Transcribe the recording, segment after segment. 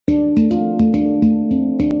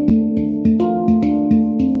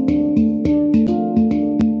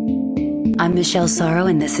Michelle Sorrow,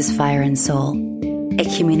 and this is Fire and Soul, a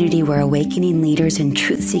community where awakening leaders and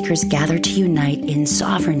truth seekers gather to unite in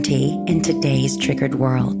sovereignty in today's triggered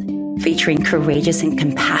world. Featuring courageous and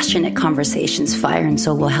compassionate conversations, Fire and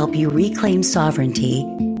Soul will help you reclaim sovereignty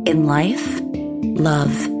in life,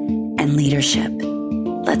 love, and leadership.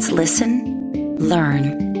 Let's listen,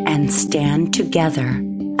 learn, and stand together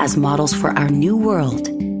as models for our new world,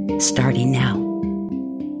 starting now.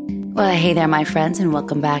 Well, hey there, my friends, and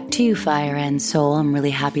welcome back to Fire and Soul. I'm really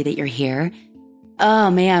happy that you're here. Oh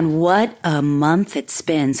man, what a month it's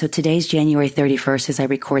been. So today's January 31st as I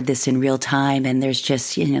record this in real time, and there's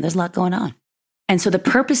just, there's a lot going on. And so the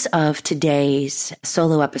purpose of today's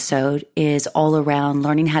solo episode is all around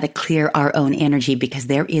learning how to clear our own energy, because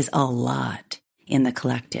there is a lot in the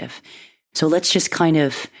collective. So let's just kind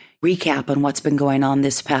of recap on what's been going on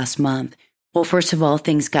this past month. Well, first of all,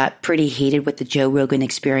 things got pretty heated with the Joe Rogan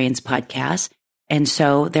Experience podcast. And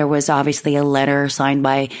so there was obviously a letter signed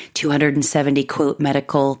by 270, quote,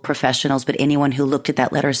 medical professionals. But anyone who looked at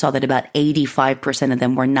that letter saw that about 85% of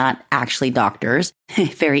them were not actually doctors.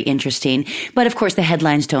 Very interesting. But of course, the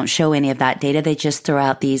headlines don't show any of that data. They just throw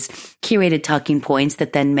out these curated talking points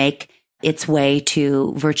that then make its way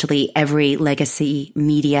to virtually every legacy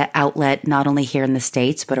media outlet, not only here in the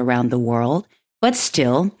States, but around the world. But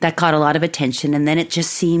still, that caught a lot of attention. And then it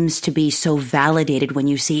just seems to be so validated when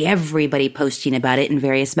you see everybody posting about it in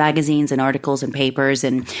various magazines and articles and papers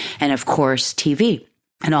and of course, TV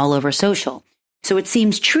and all over social. So it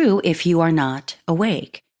seems true if you are not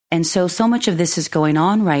awake. And so much of this is going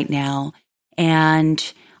on right now.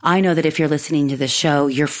 And I know that if you're listening to this show,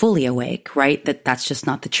 you're fully awake, right? That's just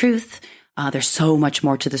not the truth. There's so much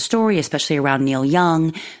more to the story, especially around Neil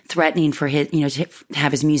Young threatening for his, to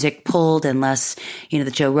have his music pulled unless, the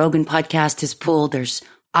Joe Rogan podcast is pulled. There's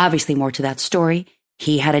obviously more to that story.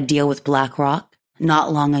 He had a deal with BlackRock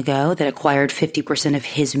not long ago that acquired 50% of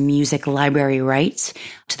his music library rights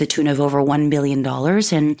to the tune of over $1 billion.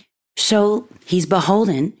 And so he's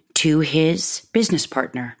beholden to his business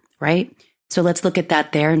partner, right? So let's look at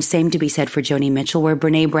that there. And same to be said for Joni Mitchell, where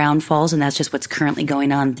Brene Brown falls. And that's just what's currently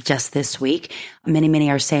going on just this week.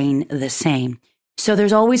 Many are saying the same. So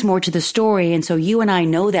there's always more to the story. And so you and I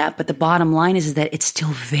know that. But the bottom line is that it's still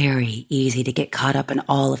very easy to get caught up in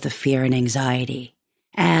all of the fear and anxiety.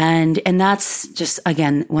 And that's just,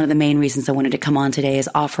 again, one of the main reasons I wanted to come on today is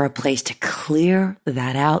offer a place to clear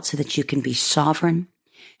that out so that you can be sovereign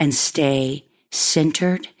and stay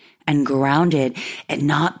centered and grounded and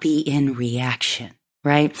not be in reaction,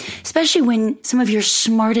 right? Especially when some of your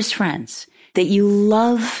smartest friends that you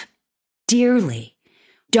love dearly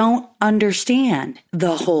don't understand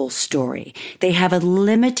the whole story. They have a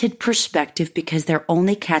limited perspective because they're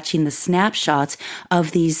only catching the snapshots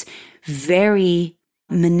of these very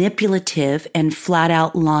manipulative and flat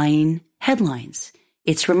out lying headlines.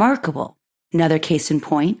 It's remarkable. Another case in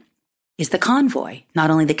point is the convoy,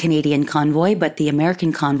 not only the Canadian convoy, but the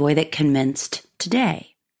American convoy that commenced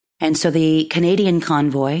today. And so the Canadian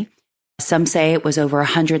convoy, some say it was over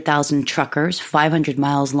 100,000 truckers, 500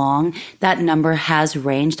 miles long. That number has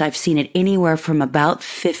ranged. I've seen it anywhere from about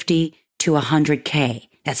 50 to 100K.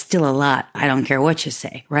 That's still a lot. I don't care what you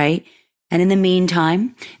say, right? And in the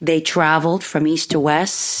meantime, they traveled from east to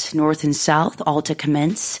west, north and south, all to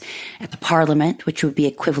commence at the Parliament, which would be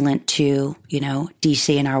equivalent to,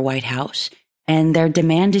 DC and our White House. And their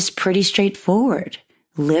demand is pretty straightforward.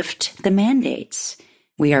 Lift the mandates.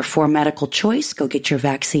 We are for medical choice. Go get your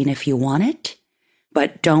vaccine if you want it.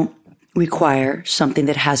 But don't require something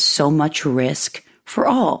that has so much risk for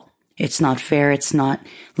all. It's not fair. It's not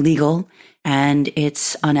legal. And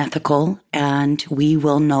it's unethical, and we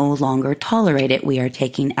will no longer tolerate it. We are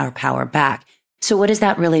taking our power back. So what does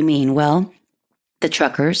that really mean? Well, the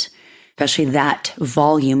truckers, especially that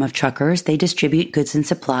volume of truckers, they distribute goods and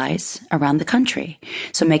supplies around the country.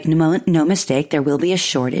 So make no mistake, there will be a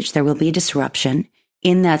shortage. There will be a disruption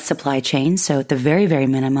in that supply chain. So at the very, very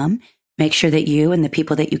minimum, make sure that you and the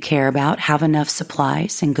people that you care about have enough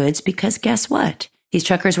supplies and goods, because guess what? These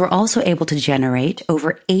truckers were also able to generate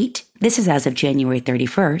this is as of January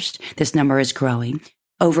 31st, this number is growing,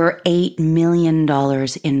 over $8 million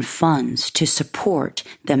in funds to support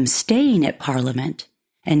them staying at Parliament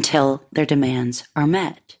until their demands are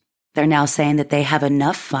met. They're now saying that they have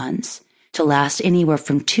enough funds to last anywhere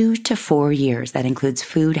from 2 to 4 years. That includes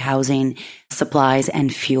food, housing, supplies,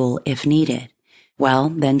 and fuel if needed. Well,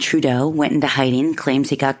 then Trudeau went into hiding, claims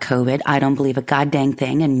he got COVID. I don't believe a goddamn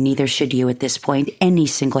thing, and neither should you at this point, any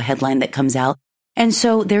single headline that comes out. And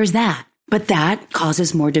so there's that. But that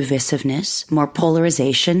causes more divisiveness, more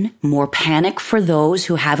polarization, more panic for those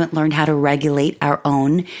who haven't learned how to regulate our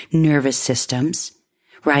own nervous systems,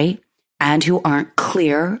 right? and who aren't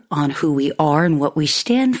clear on who we are and what we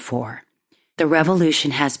stand for. The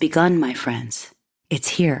revolution has begun, my friends. It's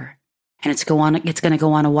here. And it's going to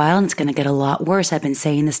go on a while, and it's going to get a lot worse. I've been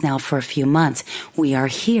saying this now for a few months. We are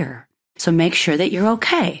here. So make sure that you're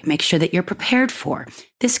okay. Make sure that you're prepared for.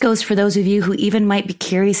 This goes for those of you who even might be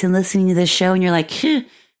curious and listening to this show and you're like,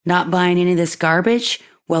 not buying any of this garbage.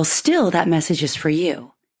 Well, still, that message is for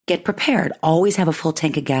you. Get prepared. Always have a full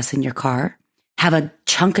tank of gas in your car. Have a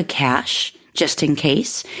chunk of cash just in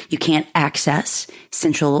case you can't access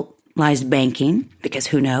centralized banking, because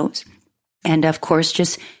who knows? And of course,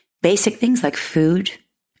 just basic things like food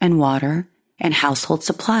and water and household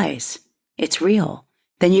supplies. It's real.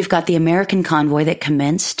 Then you've got the American convoy that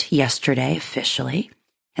commenced yesterday officially,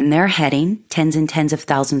 and they're heading, tens and tens of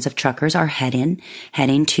thousands of truckers are heading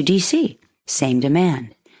to DC. Same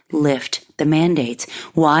demand. Lift the mandates.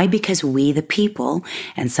 Why? Because we, the people,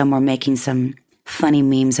 and some were making some funny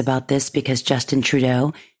memes about this because Justin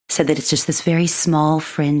Trudeau said that it's just this very small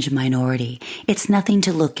fringe minority. It's nothing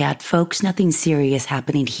to look at, folks. Nothing serious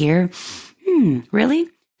happening here. Really?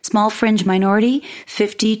 Small fringe minority,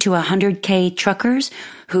 50 to 100K truckers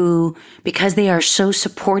who, because they are so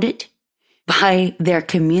supported by their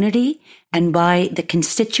community and by the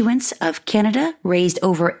constituents of Canada, raised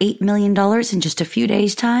over $8 million in just a few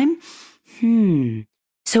days' time.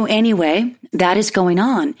 So anyway, that is going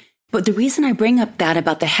on. But the reason I bring up that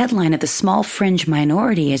about the headline of the small fringe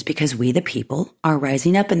minority is because we, the people, are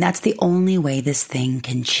rising up, and that's the only way this thing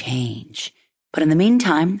can change. But in the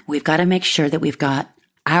meantime, we've got to make sure that we've got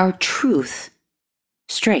our truth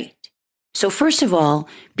straight. So first of all,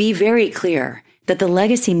 be very clear that the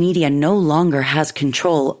legacy media no longer has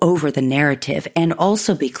control over the narrative, and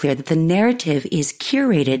also be clear that the narrative is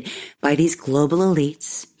curated by these global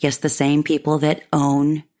elites. Yes, the same people that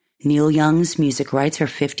own Neil Young's music rights are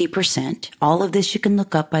 50%. All of this you can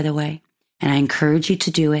look up, by the way, and I encourage you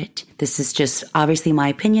to do it. This is just obviously my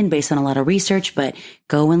opinion based on a lot of research, but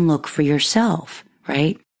go and look for yourself,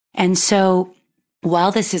 right? And so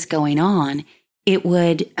while this is going on, it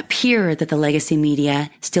would appear that the legacy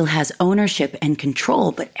media still has ownership and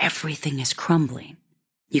control, but everything is crumbling.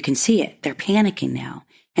 You can see it. They're panicking now.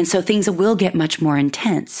 And so things will get much more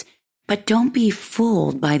intense. But don't be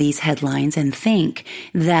fooled by these headlines and think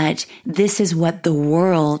that this is what the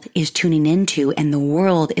world is tuning into and the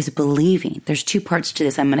world is believing. There's two parts to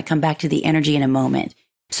this. I'm going to come back to the energy in a moment.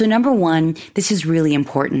 So number one, this is really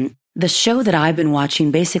important. The show that I've been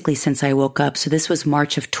watching basically since I woke up, so this was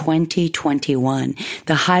March of 2021,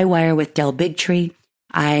 The High Wire with Del Bigtree.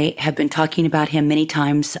 I have been talking about him many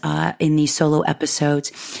times in these solo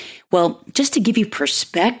episodes. Well, just to give you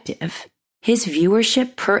perspective, his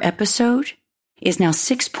viewership per episode is now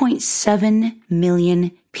 6.7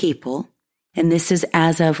 million people. And this is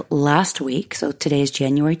as of last week, so today is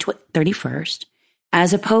January 31st,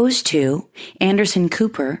 as opposed to Anderson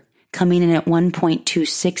Cooper coming in at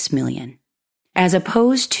 1.26 million, as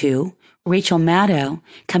opposed to Rachel Maddow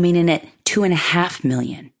coming in at 2.5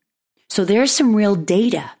 million. So there's some real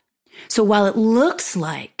data. So while it looks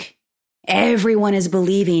like everyone is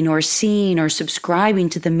believing or seeing or subscribing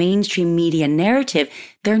to the mainstream media narrative,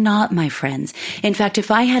 they're not, my friends. In fact, if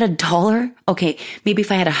I had maybe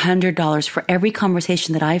if I had $100 for every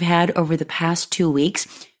conversation that I've had over the past 2 weeks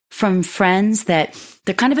from friends that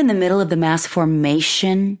they're kind of in the middle of the mass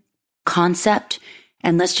formation concept.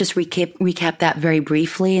 And let's just recap that very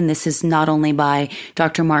briefly. And this is not only by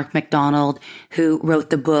Dr. Mark McDonald, who wrote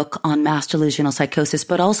the book on mass delusional psychosis,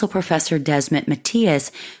 but also Professor Desmond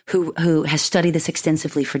Matthias, who has studied this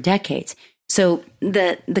extensively for decades. So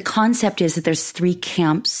the concept is that there's three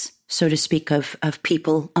camps, so to speak, of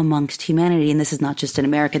people amongst humanity. And this is not just in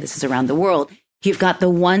America. This is around the world. You've got the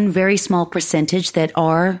one very small percentage that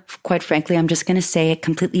are, quite frankly, I'm just going to say it,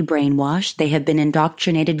 completely brainwashed. They have been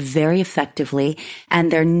indoctrinated very effectively,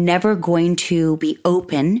 and they're never going to be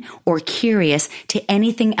open or curious to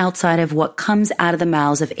anything outside of what comes out of the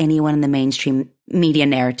mouths of anyone in the mainstream media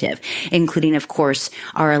narrative, including, of course,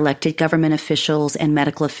 our elected government officials and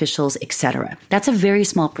medical officials, etc. That's a very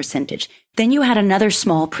small percentage. Then you had another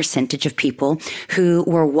small percentage of people who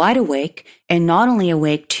were wide awake, and not only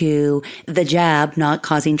awake to the jab not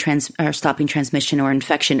causing stopping transmission or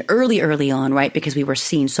infection early on, right? Because we were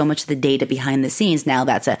seeing so much of the data behind the scenes. Now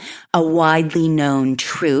that's a widely known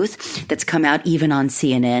truth that's come out even on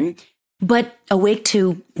CNN, but awake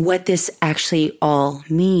to what this actually all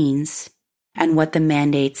means and what the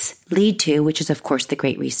mandates lead to, which is, of course, the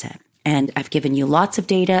Great Reset. And I've given you lots of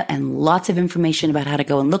data and lots of information about how to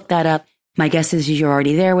go and look that up. My guess is you're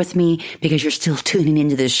already there with me because you're still tuning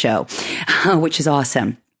into this show, which is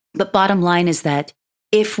awesome. But bottom line is that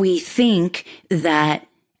if we think that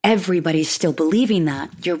everybody's still believing that,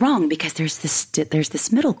 you're wrong, because there's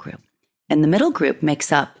this middle group. And the middle group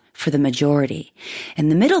makes up for the majority. And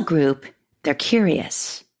the middle group, they're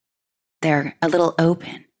curious. They're a little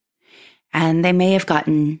open. And they may have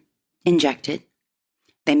gotten injected.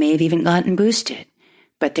 They may have even gotten boosted.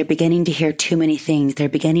 But they're beginning to hear too many things. They're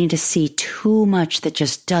beginning to see too much that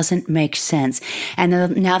just doesn't make sense.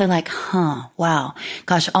 And now they're like, wow,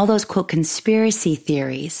 gosh, all those, quote, conspiracy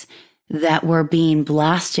theories that were being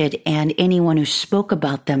blasted and anyone who spoke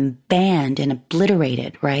about them banned and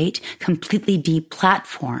obliterated, right? Completely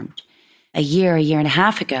deplatformed. A year and a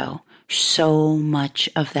half ago, so much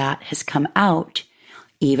of that has come out,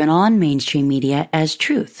 even on mainstream media, as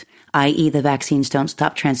truth. I.e. the vaccines don't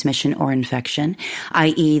stop transmission or infection,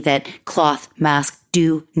 i.e. that cloth masks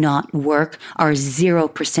do not work, are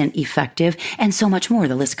 0% effective, and so much more.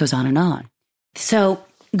 The list goes on and on. So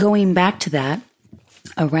going back to that,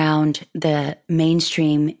 around the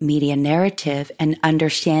mainstream media narrative and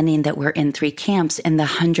understanding that we're in three camps, and the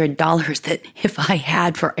 $100 that if I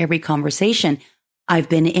had for every conversation I've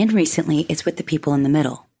been in recently, it's with the people in the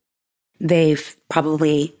middle. They've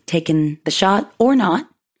probably taken the shot or not,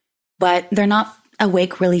 but they're not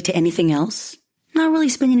awake really to anything else, not really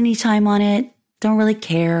spending any time on it, don't really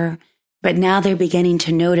care. But now they're beginning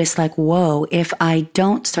to notice, like, whoa, if I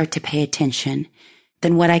don't start to pay attention,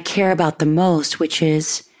 then what I care about the most, which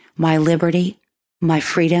is my liberty, my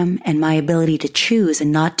freedom, and my ability to choose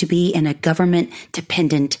and not to be in a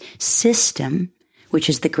government-dependent system, which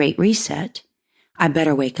is the Great Reset, I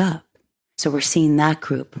better wake up. So we're seeing that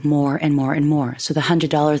group more and more and more. So the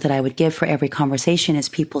 $100 that I would give for every conversation is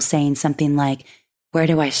people saying something like, where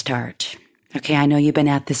do I start? Okay, I know you've been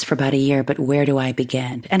at this for about a year, but where do I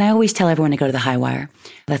begin? And I always tell everyone to go to the Highwire.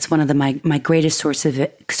 That's one of my greatest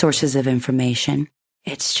sources of information.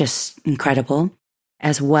 It's just incredible,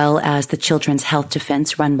 as well as the Children's Health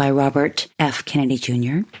Defense run by Robert F. Kennedy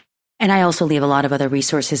Jr. And I also leave a lot of other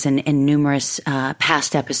resources in numerous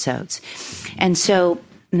past episodes. And so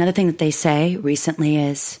another thing that they say recently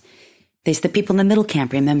is, the people in the middle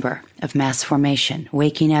camp, remember, of mass formation,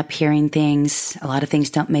 waking up, hearing things. A lot of things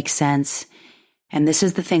don't make sense. And this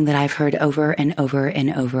is the thing that I've heard over and over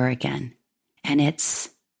and over again. And it's,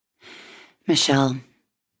 Michelle,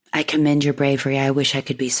 I commend your bravery. I wish I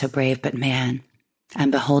could be so brave, but man,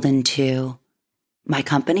 I'm beholden to my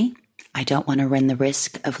company. I don't want to run the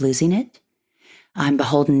risk of losing it. I'm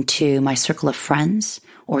beholden to my circle of friends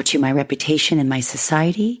or to my reputation in my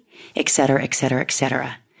society, et cetera, et cetera, et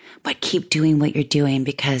cetera. But keep doing what you're doing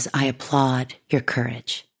because I applaud your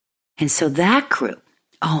courage. And so that group,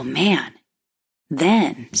 oh man,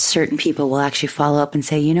 then certain people will actually follow up and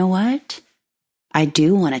say, you know what? I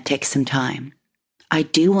do want to take some time. I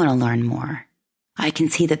do want to learn more. I can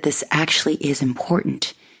see that this actually is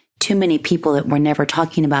important. Too many people that were never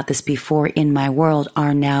talking about this before in my world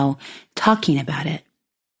are now talking about it.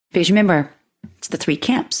 Because remember, it's the three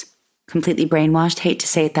camps. Completely brainwashed. Hate to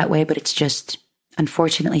say it that way, but it's just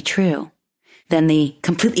unfortunately true. Then the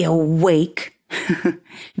completely awake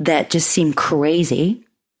that just seem crazy.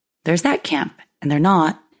 There's that camp, and they're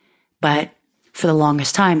not. But for the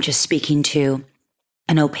longest time, just speaking to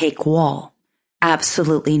an opaque wall.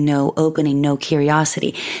 Absolutely no opening, no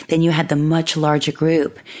curiosity. Then you had the much larger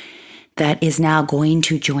group that is now going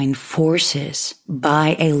to join forces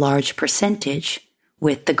by a large percentage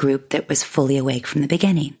with the group that was fully awake from the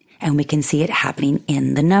beginning. And we can see it happening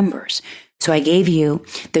in the numbers. So I gave you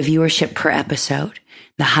the viewership per episode.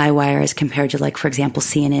 The Highwire as compared to, like, for example,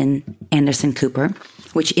 CNN, Anderson Cooper,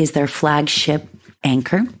 which is their flagship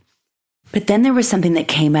anchor. But then there was something that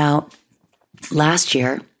came out last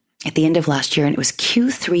year, at the end of last year, and it was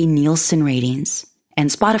Q3 Nielsen ratings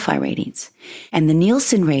and Spotify ratings. And the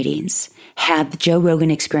Nielsen ratings had the Joe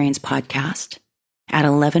Rogan Experience podcast at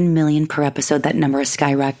 11 million per episode. That number has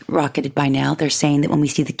skyrocketed by now. They're saying that when we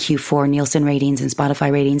see the Q4 Nielsen ratings and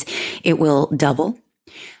Spotify ratings, it will double.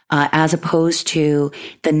 As opposed to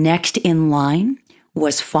the next in line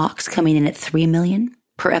was Fox coming in at 3 million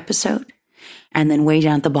per episode. And then way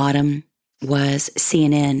down at the bottom was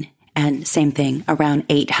CNN. And same thing, around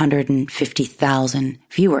 850,000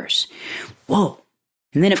 viewers. Whoa.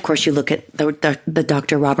 And then, of course, you look at the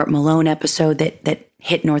Dr. Robert Malone episode that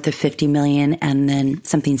hit north of 50 million, and then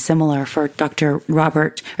something similar for Peter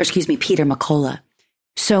McCullough.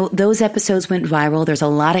 So those episodes went viral. There's a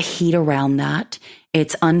lot of heat around that.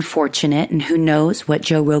 It's unfortunate, and who knows what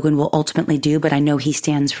Joe Rogan will ultimately do, but I know he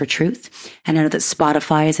stands for truth. And I know that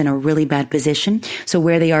Spotify is in a really bad position. So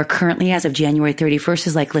where they are currently as of January 31st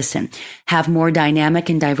is like, listen, have more dynamic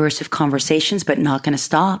and diverse conversations, but not going to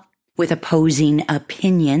stop with opposing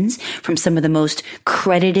opinions from some of the most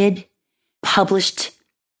credited, published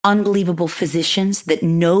unbelievable physicians that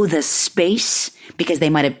know the space because they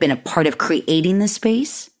might have been a part of creating the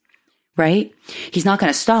space, right? He's not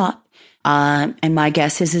going to stop. And my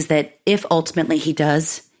guess is that if ultimately he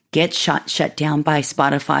does get shut down by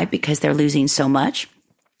Spotify because they're losing so much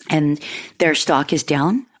and their stock is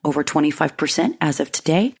down over 25% as of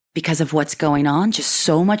today because of what's going on, just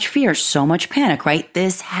so much fear, so much panic, right?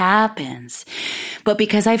 This happens. But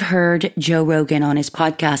because I've heard Joe Rogan on his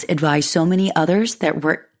podcast advise so many others that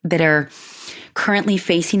are currently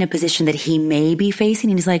facing a position that he may be facing,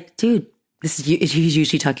 and he's like, dude, he's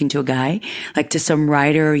usually talking to a guy, like to some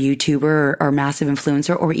writer or YouTuber or massive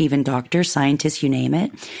influencer or even doctor, scientist, you name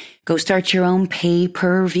it. Go start your own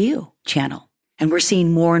pay-per-view channel. And we're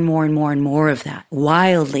seeing more and more and more and more of that.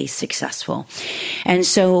 Wildly successful. And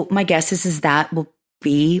so my guess is that will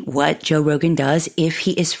be what Joe Rogan does if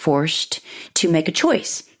he is forced to make a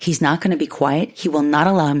choice. He's not going to be quiet. He will not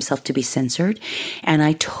allow himself to be censored. And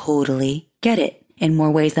I totally get it in more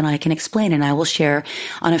ways than I can explain. And I will share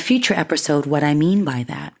on a future episode what I mean by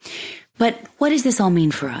that. But what does this all mean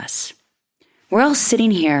for us? We're all sitting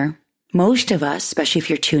here, most of us, especially if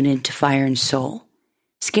you're tuned into Fire and Soul,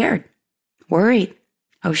 scared, worried.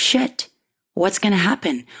 Oh shit. What's going to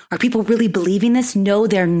happen? Are people really believing this? No,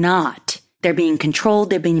 they're not. They're being controlled.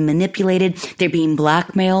 They're being manipulated. They're being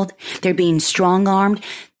blackmailed. They're being strong-armed.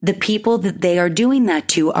 The people that they are doing that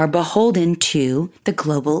to are beholden to the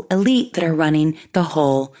global elite that are running the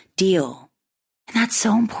whole deal. And that's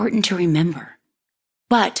so important to remember.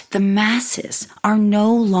 But the masses are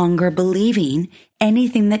no longer believing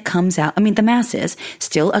anything that comes out. I mean, the masses,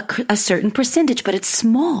 still a certain percentage, but it's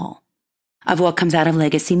small, of what comes out of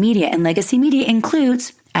legacy media. And legacy media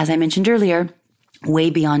includes, as I mentioned earlier, way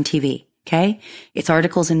beyond TV. Okay. It's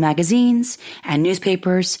articles in magazines and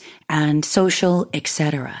newspapers and social,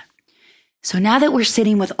 etc. So now that we're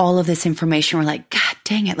sitting with all of this information, we're like, God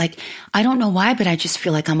dang it. Like, I don't know why, but I just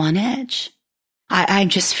feel like I'm on edge. I'm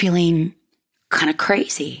just feeling kind of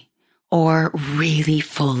crazy or really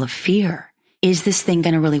full of fear. Is this thing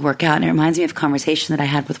going to really work out? And it reminds me of a conversation that I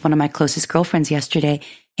had with one of my closest girlfriends yesterday.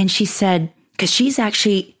 And she said, because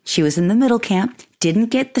she was in the middle camp,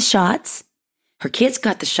 didn't get the shots. Her kids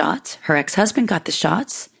got the shots. Her ex-husband got the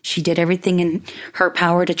shots. She did everything in her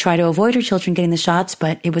power to try to avoid her children getting the shots,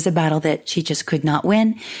 but it was a battle that she just could not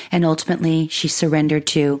win. And ultimately, she surrendered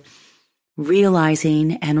to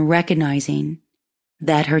realizing and recognizing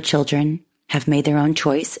that her children have made their own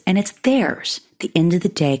choice and it's theirs. At the end of the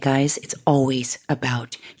day, guys, it's always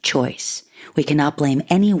about choice. We cannot blame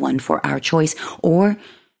anyone for our choice or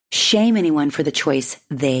shame anyone for the choice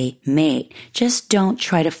they made. Just don't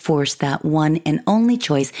try to force that one and only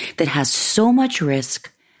choice that has so much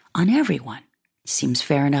risk on everyone. Seems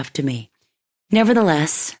fair enough to me.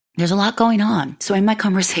 Nevertheless, there's a lot going on. So in my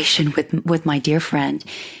conversation with my dear friend,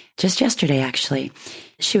 just yesterday actually,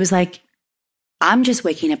 she was like, I'm just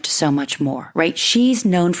waking up to so much more, right? She's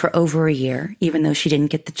known for over a year, even though she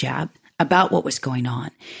didn't get the jab, about what was going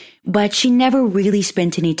on. But she never really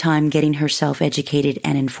spent any time getting herself educated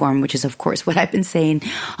and informed, which is, of course, what I've been saying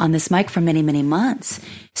on this mic for many, many months,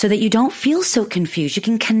 so that you don't feel so confused. You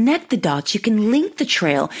can connect the dots. You can link the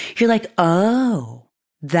trail. You're like, oh,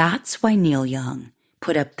 that's why Neil Young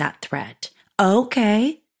put up that thread.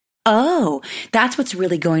 Okay. Oh, that's what's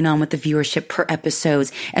really going on with the viewership per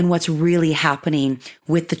episodes and what's really happening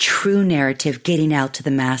with the true narrative getting out to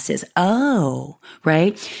the masses. Oh,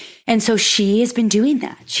 right. And so she has been doing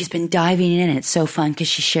that. She's been diving in and it's so fun because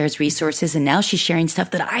she shares resources and now she's sharing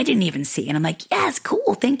stuff that I didn't even see. And I'm like, yes,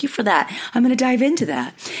 cool. Thank you for that. I'm going to dive into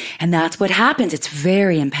that. And that's what happens. It's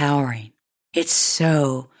very empowering. It's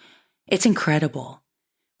incredible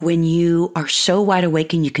when you are so wide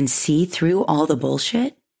awake and you can see through all the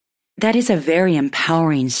bullshit. That is a very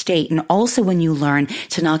empowering state. And also when you learn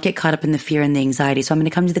to not get caught up in the fear and the anxiety. So I'm going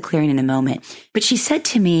to come to the clearing in a moment. But she said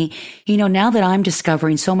to me, now that I'm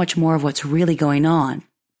discovering so much more of what's really going on,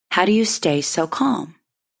 how do you stay so calm?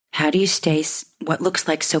 How do you stay what looks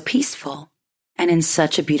like so peaceful and in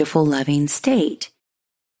such a beautiful, loving state?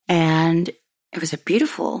 And it was a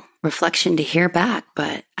beautiful reflection to hear back,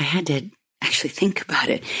 but I had to actually think about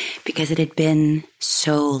it because it had been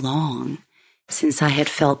so long since I had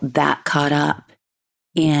felt that caught up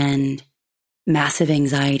in massive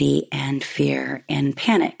anxiety and fear and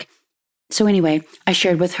panic. So anyway, I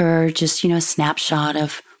shared with her just, a snapshot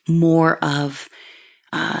of more of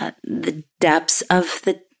the depths of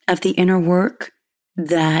the inner work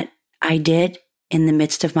that I did in the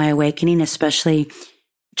midst of my awakening, especially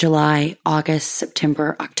July, August,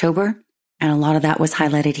 September, October. And a lot of that was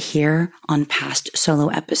highlighted here on past solo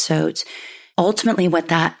episodes. Ultimately, what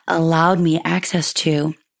that allowed me access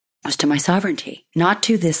to was to my sovereignty, not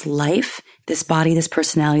to this life, this body, this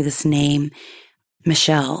personality, this name,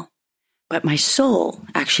 Michelle, but my soul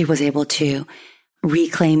actually was able to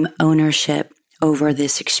reclaim ownership over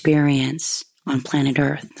this experience on planet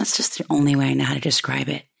Earth. That's just the only way I know how to describe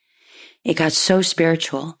it. It got so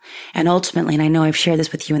spiritual. And ultimately, and I know I've shared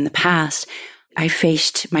this with you in the past, I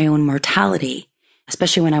faced my own mortality,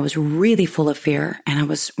 especially when I was really full of fear and I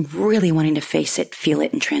was really wanting to face it, feel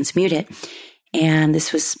it, and transmute it. And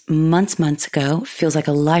this was months ago. Feels like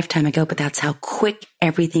a lifetime ago, but that's how quick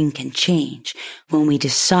everything can change when we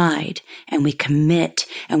decide and we commit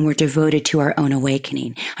and we're devoted to our own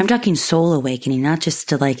awakening. I'm talking soul awakening, not just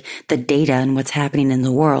to like the data and what's happening in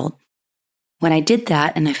the world. When I did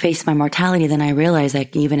that and I faced my mortality, then I realized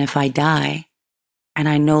that even if I die and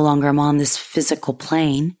I no longer am on this physical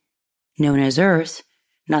plane known as Earth,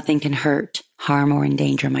 nothing can hurt, harm, or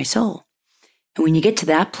endanger my soul. And when you get to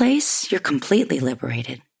that place, you're completely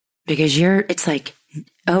liberated because it's like,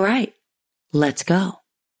 all right, let's go.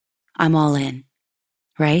 I'm all in,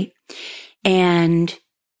 right? And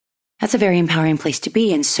that's a very empowering place to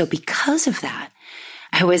be. And so because of that,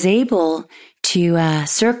 I was able to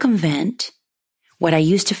circumvent what I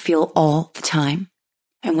used to feel all the time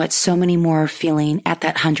and what so many more are feeling at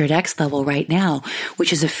that 100x level right now,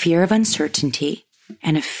 which is a fear of uncertainty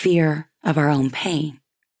and a fear of our own pain.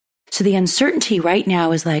 So the uncertainty right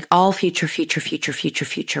now is like all future,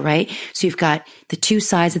 right? So you've got the two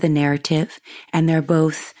sides of the narrative and they're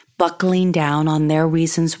both buckling down on their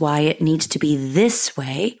reasons why it needs to be this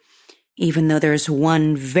way, even though there's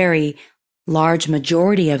one very large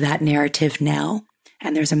majority of that narrative now.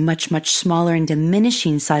 And there's a much, much smaller and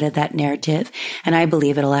diminishing side of that narrative. And I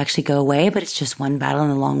believe it'll actually go away, but it's just one battle in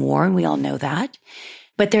the long war. And we all know that.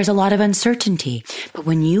 But there's a lot of uncertainty. But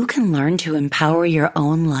when you can learn to empower your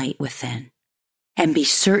own light within and be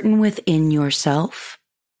certain within yourself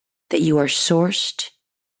that you are sourced,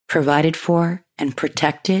 provided for, and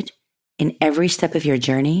protected in every step of your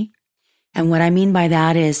journey. And what I mean by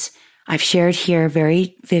that is I've shared here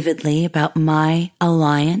very vividly about my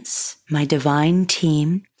alliance, my divine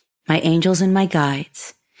team, my angels and my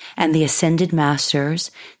guides, and the ascended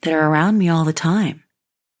masters that are around me all the time.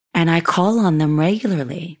 And I call on them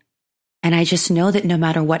regularly. And I just know that no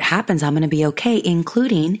matter what happens, I'm going to be okay,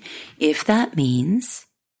 including if that means,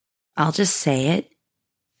 I'll just say it,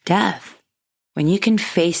 death. When you can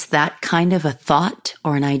face that kind of a thought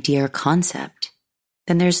or an idea or concept,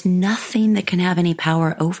 then there's nothing that can have any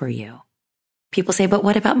power over you. People say, but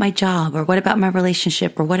what about my job? Or what about my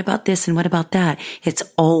relationship? Or what about this and what about that? It's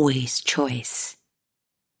always choice.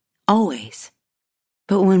 Always.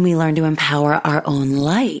 But when we learn to empower our own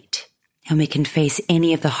light and we can face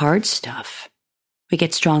any of the hard stuff, we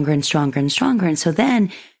get stronger and stronger and stronger. And so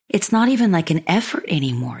then it's not even like an effort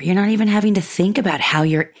anymore. You're not even having to think about how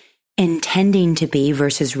you're intending to be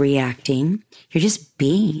versus reacting. You're just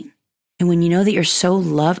being. And when you know that you're so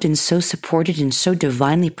loved and so supported and so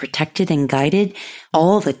divinely protected and guided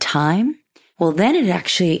all the time, well, then it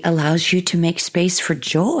actually allows you to make space for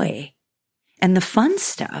joy and the fun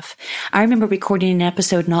stuff. I remember recording an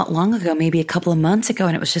episode not long ago, maybe a couple of months ago,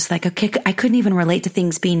 and it was just like, okay, I couldn't even relate to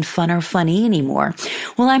things being fun or funny anymore.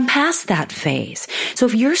 Well, I'm past that phase. So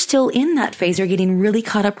if you're still in that phase or getting really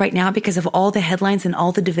caught up right now because of all the headlines and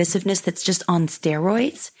all the divisiveness that's just on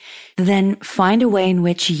steroids, then find a way in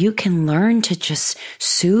which you can learn to just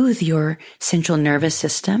soothe your central nervous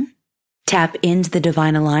system. Tap into the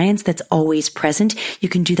divine alliance that's always present. You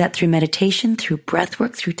can do that through meditation, through breath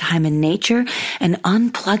work, through time in nature, and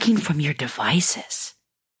unplugging from your devices.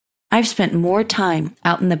 I've spent more time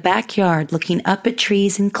out in the backyard looking up at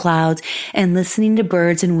trees and clouds and listening to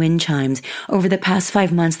birds and wind chimes over the past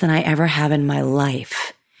 5 months than I ever have in my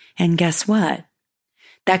life. And guess what?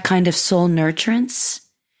 That kind of soul nurturance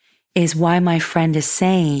is why my friend is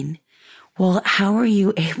saying, well, how are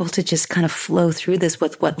you able to just kind of flow through this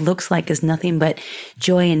with what looks like is nothing but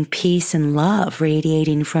joy and peace and love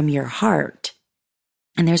radiating from your heart?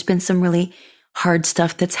 And there's been some really hard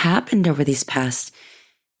stuff that's happened over these past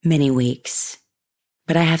many weeks.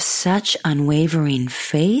 But I have such unwavering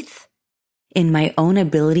faith in my own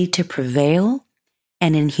ability to prevail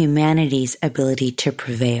and in humanity's ability to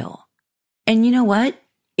prevail. And you know what?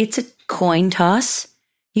 It's a coin toss.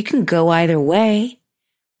 You can go either way.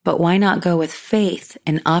 But why not go with faith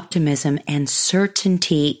and optimism and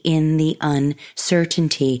certainty in the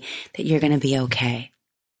uncertainty that you're going to be okay?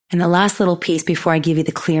 And the last little piece before I give you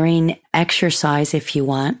the clearing exercise, if you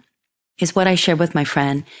want, is what I shared with my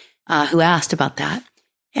friend who asked about that.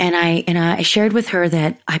 And I shared with her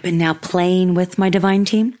that I've been now playing with my divine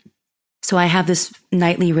team. So I have this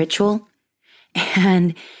nightly ritual,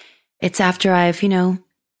 and it's after I've,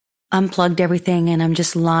 unplugged everything and I'm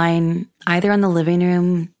just lying either on the living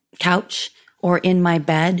room couch or in my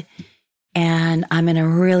bed. And I'm in a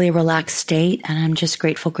really relaxed state and I'm just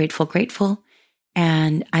grateful, grateful, grateful.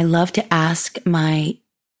 And I love to ask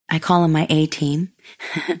I call them my A team,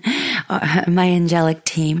 my angelic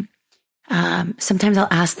team. Sometimes I'll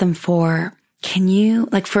ask them first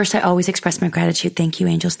I always express my gratitude. Thank you,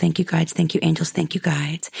 angels. Thank you, guides. Thank you, angels. Thank you,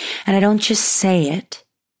 guides. And I don't just say it.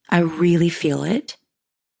 I really feel it.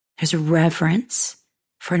 There's reverence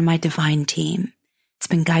for my divine team. It's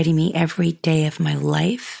been guiding me every day of my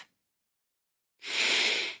life.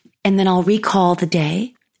 And then I'll recall the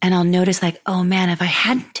day and I'll notice oh man, if I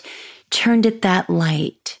hadn't turned it that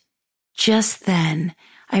light just then,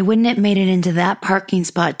 I wouldn't have made it into that parking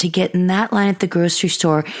spot to get in that line at the grocery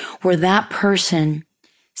store where that person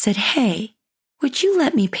said, hey, would you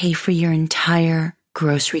let me pay for your entire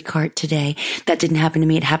grocery cart today? That didn't happen to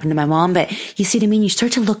me. It happened to my mom. But you see what I mean? You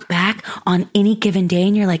start to look back on any given day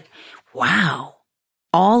and you're like, wow,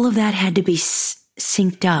 all of that had to be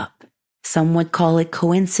synced up. Some would call it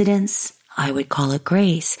coincidence. I would call it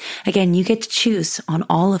grace. Again, you get to choose on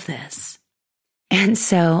all of this. And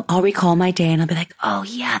so I'll recall my day and I'll be like, oh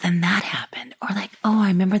yeah, then that happened. Or oh, I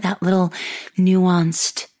remember that little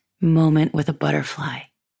nuanced moment with a butterfly.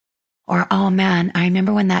 Or, oh man, I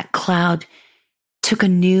remember when that cloud took a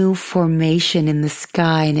new formation in the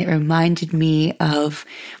sky and it reminded me of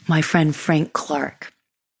my friend Frank Clark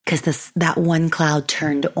because that one cloud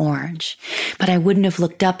turned orange. But I wouldn't have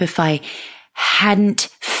looked up if I hadn't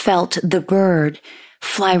felt the bird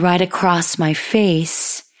fly right across my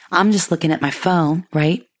face. I'm just looking at my phone,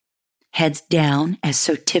 right? Heads down, as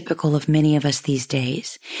so typical of many of us these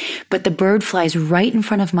days. But the bird flies right in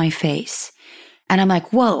front of my face. And I'm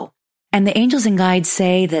like, whoa. And the angels and guides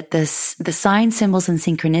say that the signs, symbols, and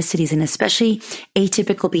synchronicities, and especially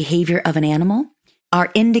atypical behavior of an animal,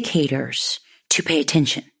 are indicators to pay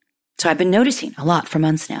attention. So I've been noticing a lot for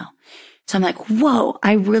months now. So I'm like, whoa,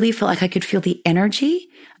 I really feel like I could feel the energy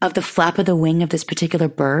of the flap of the wing of this particular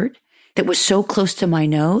bird that was so close to my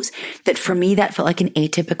nose that for me, that felt like an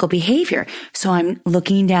atypical behavior. So I'm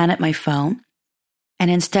looking down at my phone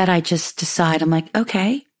and instead I just decide, I'm like,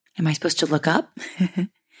 okay, am I supposed to look up?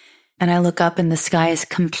 And I look up and the sky is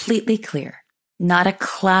completely clear, not a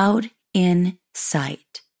cloud in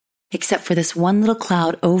sight, except for this one little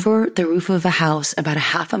cloud over the roof of a house about a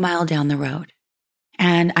half a mile down the road.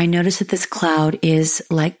 And I notice that this cloud is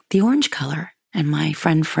like the orange color. And my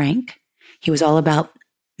friend Frank, he was all about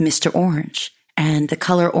Mr. Orange and the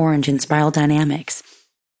color orange in Spiral Dynamics.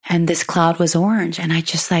 And this cloud was orange. And I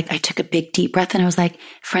just I took a big deep breath and I was like,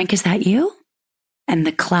 Frank, is that you? And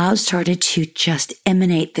the cloud started to just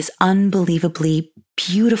emanate this unbelievably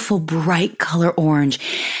beautiful, bright color orange.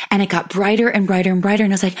 And it got brighter and brighter and brighter.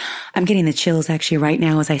 And I was like, I'm getting the chills actually right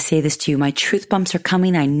now as I say this to you. My truth bumps are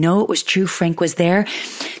coming. I know it was true. Frank was there.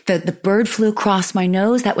 The bird flew across my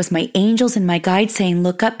nose. That was my angels and my guides saying,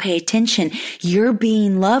 look up, pay attention. You're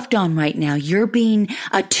being loved on right now. You're being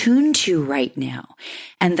attuned to right now.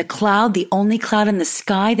 And the cloud, the only cloud in the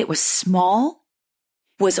sky that was small,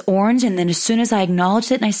 was orange. And then as soon as I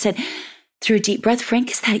acknowledged it and I said through a deep breath,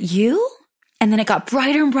 Frank, is that you? And then it got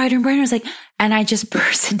brighter and brighter and brighter. I was like, and I just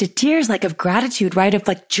burst into tears, of gratitude, right?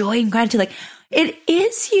 Of joy and gratitude. It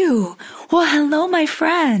is you. Well, hello, my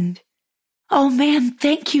friend. Oh man,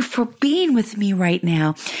 thank you for being with me right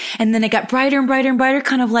now. And then it got brighter and brighter and brighter,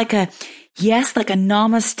 kind of like a yes, like a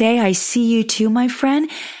namaste. I see you too, my friend.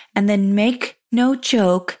 And then make no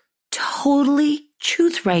joke, totally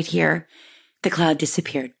truth right here. The cloud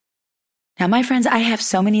disappeared. Now, my friends, I have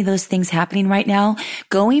so many of those things happening right now,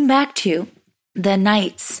 going back to the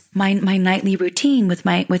nights, my nightly routine with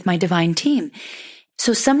my divine team.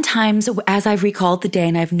 So sometimes as I've recalled the day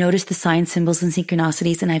and I've noticed the signs, symbols, and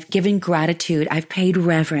synchronicities, and I've given gratitude, I've paid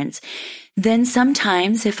reverence, then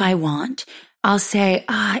sometimes if I want, I'll say,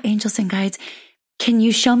 angels and guides, can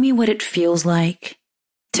you show me what it feels like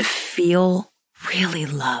to feel really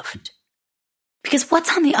loved? Because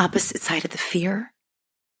what's on the opposite side of the fear?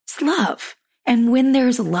 It's love. And when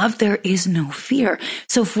there's love, there is no fear.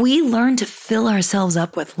 So if we learn to fill ourselves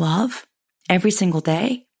up with love every single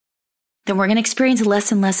day, then we're going to experience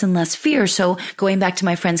less and less and less fear. So going back to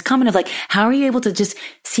my friend's comment of how are you able to just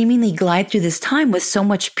seemingly glide through this time with so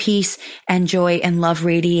much peace and joy and love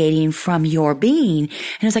radiating from your being?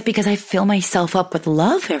 And it's because I fill myself up with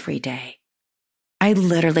love every day. I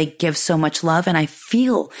literally give so much love and I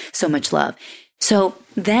feel so much love. So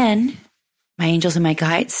then my angels and my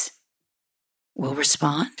guides will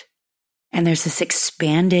respond. And there's this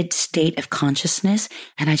expanded state of consciousness.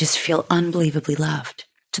 And I just feel unbelievably loved.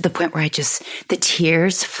 to the point where the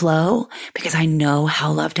tears flow because I know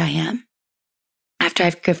how loved I am. After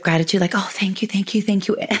I give gratitude, like, oh, thank you, thank you, thank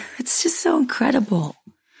you. It's just so incredible.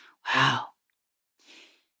 Wow.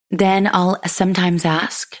 Then I'll sometimes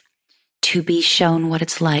ask to be shown what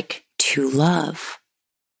it's like to love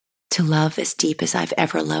as deep as I've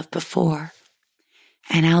ever loved before.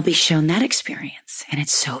 And I'll be shown that experience, and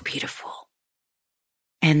it's so beautiful.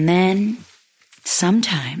 And then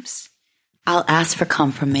sometimes I'll ask for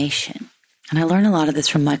confirmation. And I learned a lot of this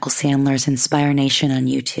from Michael Sandler's Inspire Nation on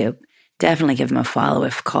YouTube. Definitely give him a follow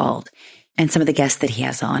if called. And some of the guests that he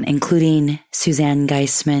has on, including Suzanne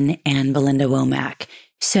Geisman and Belinda Womack.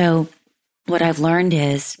 So what I've learned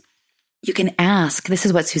is you can ask, this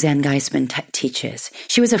is what Suzanne Geisman teaches.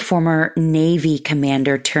 She was a former Navy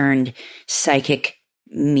commander turned psychic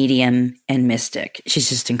medium and mystic. She's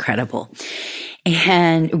just incredible.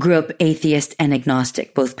 And grew up atheist and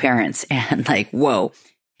agnostic, both parents, and like, whoa.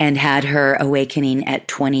 And had her awakening at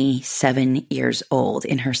 27 years old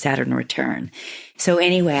in her Saturn return. So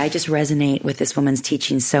anyway, I just resonate with this woman's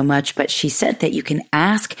teaching so much, but she said that you can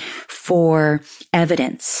ask for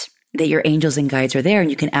evidence that your angels and guides are there, and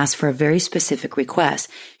you can ask for a very specific request.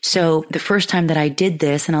 So the first time that I did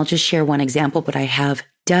this, and I'll just share one example, but I have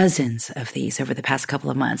dozens of these over the past couple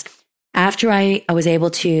of months. After I was able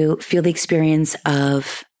to feel the experience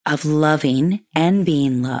of loving and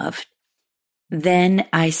being loved, then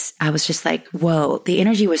I was just like, whoa, the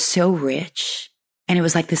energy was so rich. And it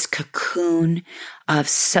was like this cocoon of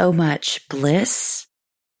so much bliss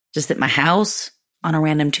just at my house on a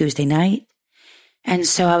random Tuesday night. And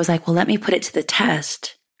so I was like, well, let me put it to the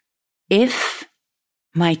test. If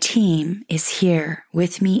my team is here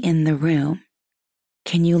with me in the room,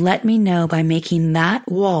 can you let me know by making that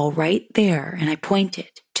wall right there? And I pointed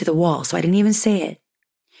to the wall, so I didn't even say it.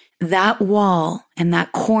 That wall and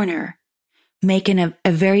that corner making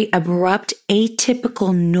a very abrupt,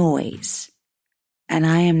 atypical noise. And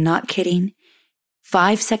I am not kidding.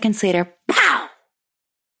 5 seconds later, pow!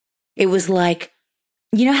 It was like,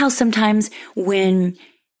 you know how sometimes when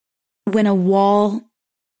a wall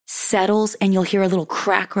settles and you'll hear a little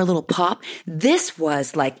crack or a little pop? This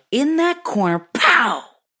was like in that corner, pow!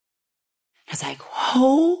 I was like,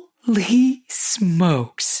 holy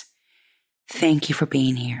smokes. Thank you for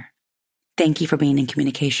being here. Thank you for being in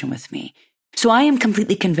communication with me. So I am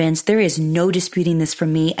completely convinced there is no disputing this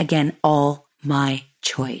from me. Again, all my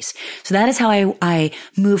choice. So that is how I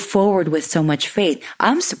move forward with so much faith.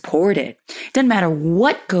 I'm supported. Doesn't matter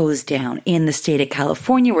what goes down in the state of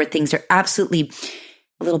California, where things are absolutely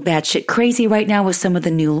a little batshit crazy right now with some of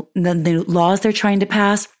the new laws they're trying to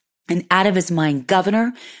pass. An out of his mind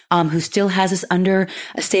governor, who still has us under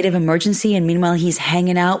a state of emergency. And meanwhile, he's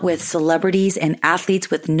hanging out with celebrities and athletes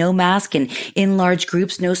with no mask and in large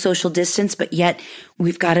groups, no social distance. But yet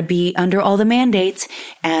we've got to be under all the mandates.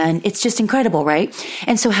 And it's just incredible, right?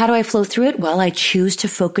 And so how do I flow through it? Well, I choose to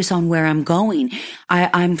focus on where I'm going.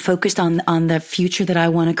 I'm focused on the future that I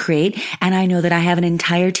want to create. And I know that I have an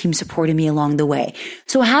entire team supporting me along the way.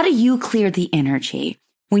 So how do you clear the energy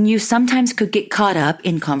when you sometimes could get caught up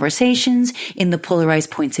in conversations, in the polarized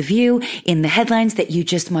points of view, in the headlines that you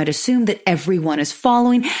just might assume that everyone is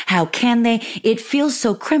following? How can they? It feels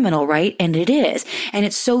so criminal, right? And it is. And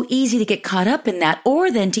it's so easy to get caught up in that, or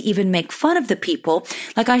then to even make fun of the people.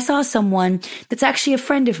 Like I saw someone that's actually a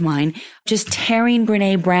friend of mine just tearing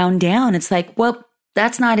Brene Brown down. It's like, well,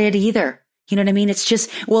 that's not it either. You know what I mean? It's just,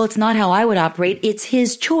 well, it's not how I would operate. It's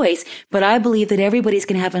his choice. But I believe that everybody's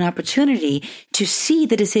going to have an opportunity to see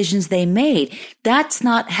the decisions they made. That's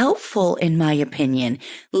not helpful, in my opinion.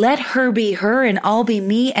 Let her be her and I'll be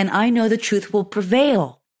me, and I know the truth will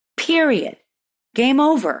prevail. Period. Game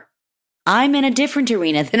over. I'm in a different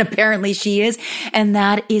arena than apparently she is, and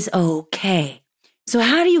that is okay. So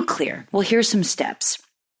how do you clear? Well, here's some steps.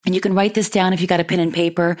 And you can write this down if you got a pen and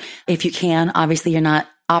paper. If you can, obviously you're not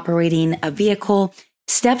operating a vehicle.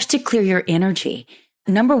 Steps to clear your energy.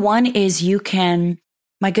 Number one is you can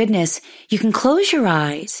close your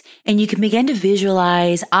eyes and you can begin to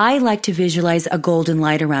visualize. I like to visualize a golden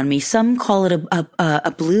light around me. Some call it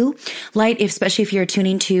a blue light, especially if you're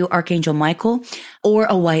tuning to Archangel Michael, or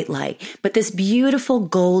a white light, but this beautiful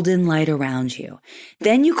golden light around you.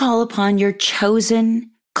 Then you call upon your chosen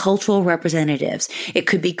cultural representatives. It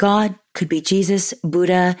could be God, could be Jesus,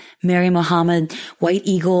 Buddha, Mary, Muhammad, white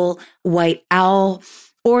eagle, white owl,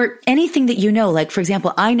 or anything that you know. Like, for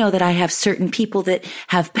example, I know that I have certain people that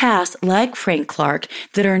have passed, like Frank Clark,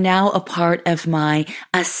 that are now a part of my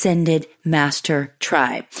ascended master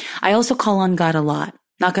tribe. I also call on God a lot.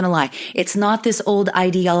 Not going to lie. It's not this old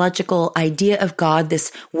ideological idea of God,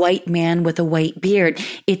 this white man with a white beard.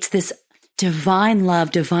 It's this divine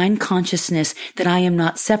love, divine consciousness that I am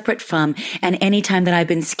not separate from. And anytime that I've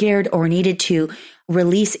been scared or needed to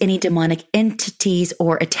release any demonic entities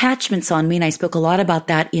or attachments on me, and I spoke a lot about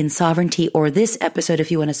that in Sovereignty or this episode, if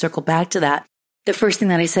you want to circle back to that. The first thing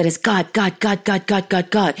that I said is God, God, God, God, God, God,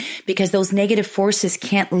 God, because those negative forces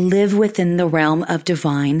can't live within the realm of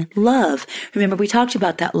divine love. Remember, we talked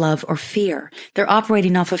about that love or fear. They're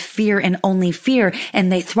operating off of fear and only fear,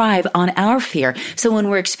 and they thrive on our fear. So when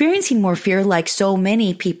we're experiencing more fear, like so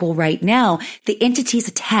many people right now, the entities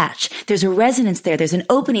attach. There's a resonance there. There's an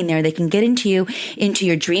opening there. They can get into you, into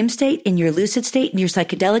your dream state, in your lucid state, in your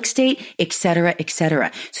psychedelic state, etc.,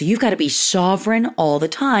 etc. So you've got to be sovereign all the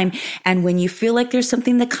time. And when you feel like there's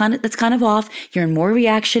something that's kind of off, you're in more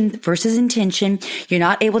reaction versus intention, you're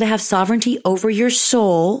not able to have sovereignty over your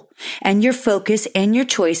soul and your focus and your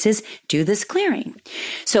choices, do this clearing.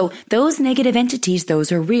 So those negative entities,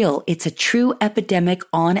 those are real. It's a true epidemic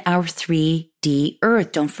on our 3D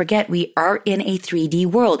earth. Don't forget, we are in a 3D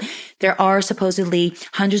world. There are supposedly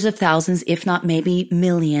hundreds of thousands, if not maybe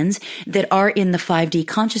millions, that are in the 5D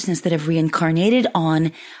consciousness that have reincarnated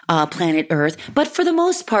on planet Earth. But for the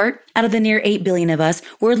most part, out of the near 8 billion of us,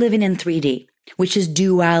 we're living in 3D, which is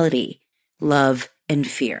duality, love and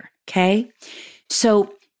fear. Okay?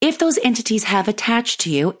 So if those entities have attached to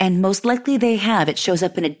you, and most likely they have, it shows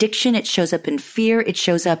up in addiction, it shows up in fear, it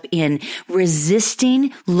shows up in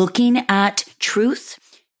resisting looking at truth,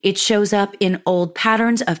 it shows up in old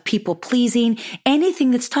patterns of people pleasing, anything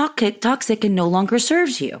that's toxic and no longer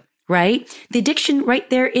serves you, right? The addiction right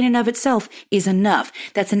there in and of itself is enough.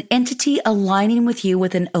 That's an entity aligning with you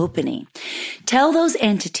with an opening. Tell those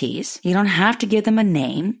entities, you don't have to give them a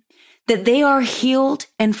name, that they are healed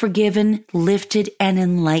and forgiven, lifted and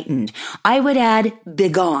enlightened. I would add,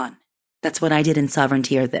 begone. That's what I did in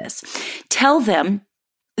Sovereignty or this. Tell them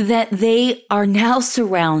that they are now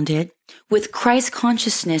surrounded with Christ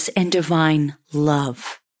consciousness and divine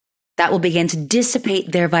love. That will begin to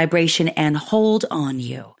dissipate their vibration and hold on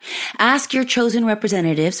you. Ask your chosen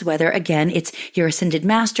representatives, whether again, it's your ascended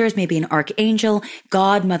masters, maybe an archangel,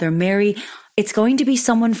 God, Mother Mary. It's going to be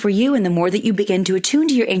someone for you. And the more that you begin to attune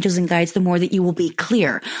to your angels and guides, the more that you will be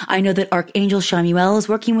clear. I know that Archangel Chamuel is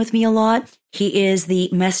working with me a lot. He is the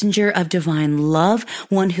messenger of divine love,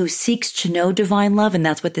 one who seeks to know divine love. And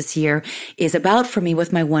that's what this year is about for me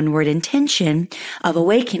with my one word intention of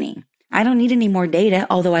awakening. I don't need any more data,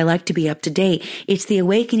 although I like to be up to date. It's the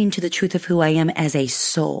awakening to the truth of who I am as a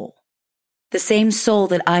soul. The same soul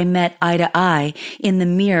that I met eye to eye in the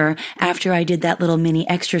mirror after I did that little mini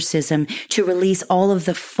exorcism to release all of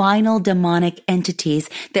the final demonic entities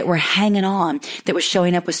that were hanging on, that was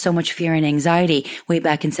showing up with so much fear and anxiety way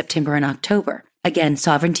back in September and October. Again,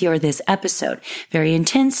 Sovereignty or this episode. Very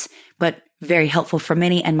intense, but very helpful for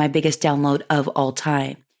many and my biggest download of all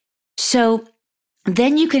time. So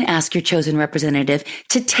then you can ask your chosen representative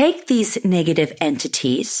to take these negative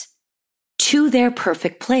entities to their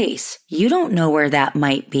perfect place. You don't know where that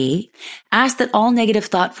might be. Ask that all negative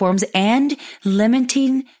thought forms and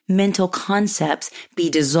limiting mental concepts be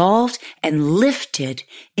dissolved and lifted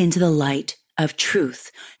into the light of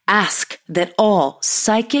truth. Ask that all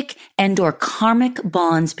psychic and or karmic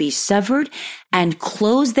bonds be severed and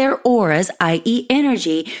close their auras, i.e.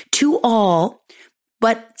 energy, to all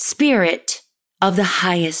but spirit of the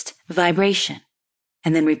highest vibration.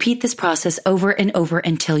 And then repeat this process over and over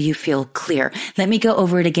until you feel clear. Let me go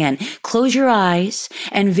over it again. Close your eyes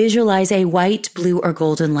and visualize a white, blue, or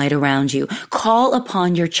golden light around you. Call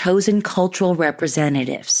upon your chosen cultural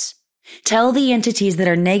representatives. Tell the entities that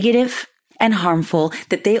are negative and harmful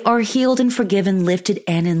that they are healed and forgiven, lifted,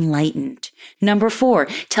 and enlightened. Number 4,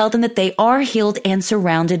 tell them that they are healed and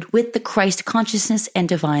surrounded with the Christ consciousness and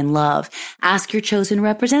divine love. Ask your chosen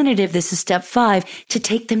representative, this is step 5, to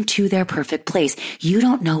take them to their perfect place. You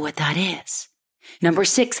don't know what that is. Number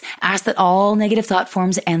 6, ask that all negative thought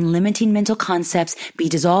forms and limiting mental concepts be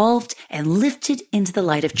dissolved and lifted into the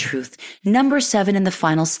light of truth. Number 7, in the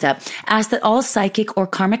final step, ask that all psychic or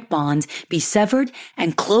karmic bonds be severed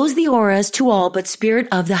and close the auras to all but spirit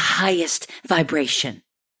of the highest vibration.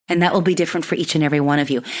 And that will be different for each and every one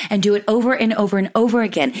of you. And do it over and over and over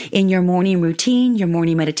again in your morning routine, your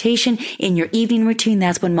morning meditation, in your evening routine.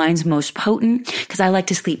 That's when mine's most potent because I like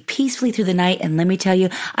to sleep peacefully through the night. And let me tell you,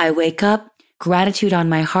 I wake up, gratitude on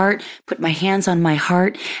my heart, put my hands on my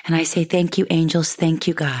heart, and I say, thank you, angels. Thank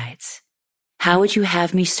you, guides. How would you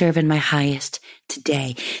have me serve in my highest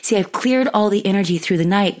today? See, I've cleared all the energy through the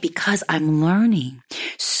night because I'm learning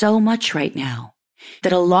so much right now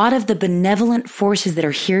that a lot of the benevolent forces that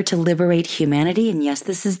are here to liberate humanity, and yes,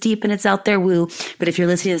 this is deep and it's out there, woo, but if you're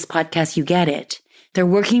listening to this podcast, you get it. They're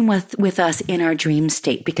working with us in our dream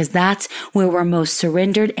state because that's where we're most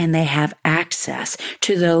surrendered, and they have access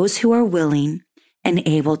to those who are willing and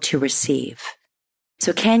able to receive.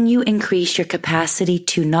 So can you increase your capacity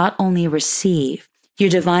to not only receive your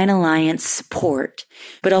divine alliance support,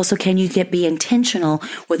 but also can you be intentional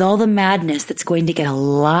with all the madness that's going to get a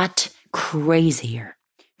lot crazier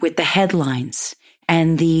with the headlines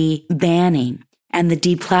and the banning and the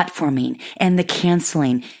deplatforming and the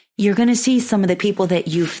canceling? You're going to see some of the people that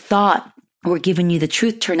you've thought were giving you the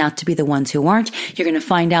truth turn out to be the ones who aren't. You're going to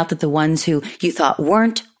find out that the ones who you thought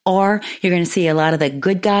weren't are. You're going to see a lot of the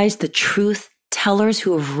good guys, the truth tellers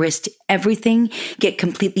who have risked everything, get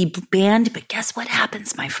completely banned. But guess what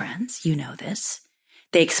happens, my friends? You know this.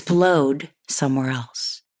 They explode somewhere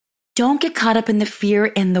else. Don't get caught up in the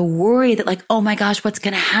fear and the worry that like, oh my gosh, what's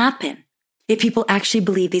going to happen if people actually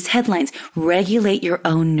believe these headlines? Regulate your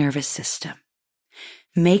own nervous system.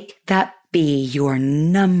 Make that be your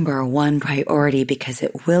number one priority, because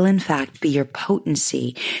it will in fact be your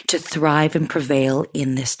potency to thrive and prevail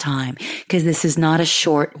in this time, because this is not a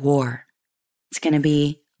short war. It's going to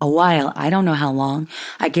be a while. I don't know how long.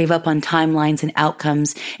 I gave up on timelines and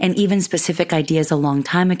outcomes and even specific ideas a long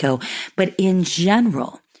time ago. But in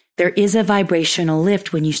general, there is a vibrational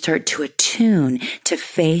lift when you start to attune to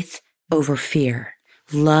faith over fear,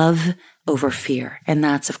 love over fear. And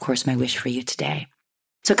that's, of course, my wish for you today.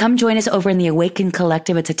 So come join us over in the Awaken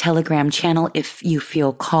Collective. It's a Telegram channel if you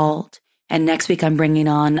feel called. And next week, I'm bringing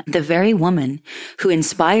on the very woman who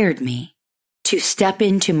inspired me to step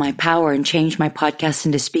into my power and change my podcast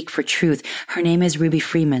and to speak for truth. Her name is Ruby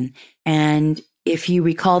Freeman. And if you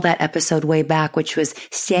recall that episode way back, which was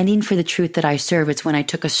Standing for the Truth That I Serve, it's when I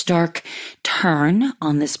took a stark turn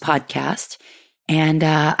on this podcast. And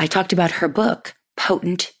I talked about her book,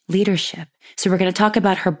 Potent Leadership. So we're going to talk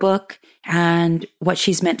about her book and what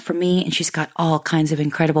she's meant for me. And she's got all kinds of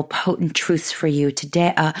incredible, potent truths for you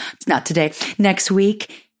today. Not today, next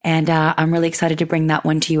week. And I'm really excited to bring that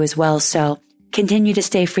one to you as well. So continue to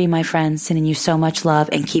stay free, my friends, sending you so much love,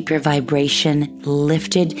 and keep your vibration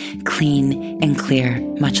lifted, clean, and clear.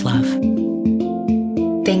 Much love.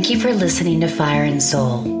 Thank you for listening to Fire and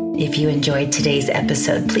Soul. If you enjoyed today's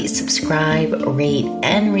episode, please subscribe, rate,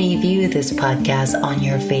 and review this podcast on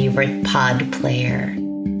your favorite pod player.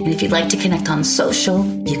 And if you'd like to connect on social,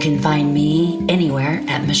 you can find me anywhere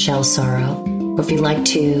at Michelle Sorrow. Or if you'd like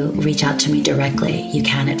to reach out to me directly, you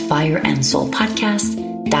can at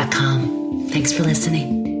fireandsoulpodcast.com. Thanks for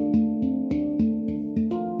listening.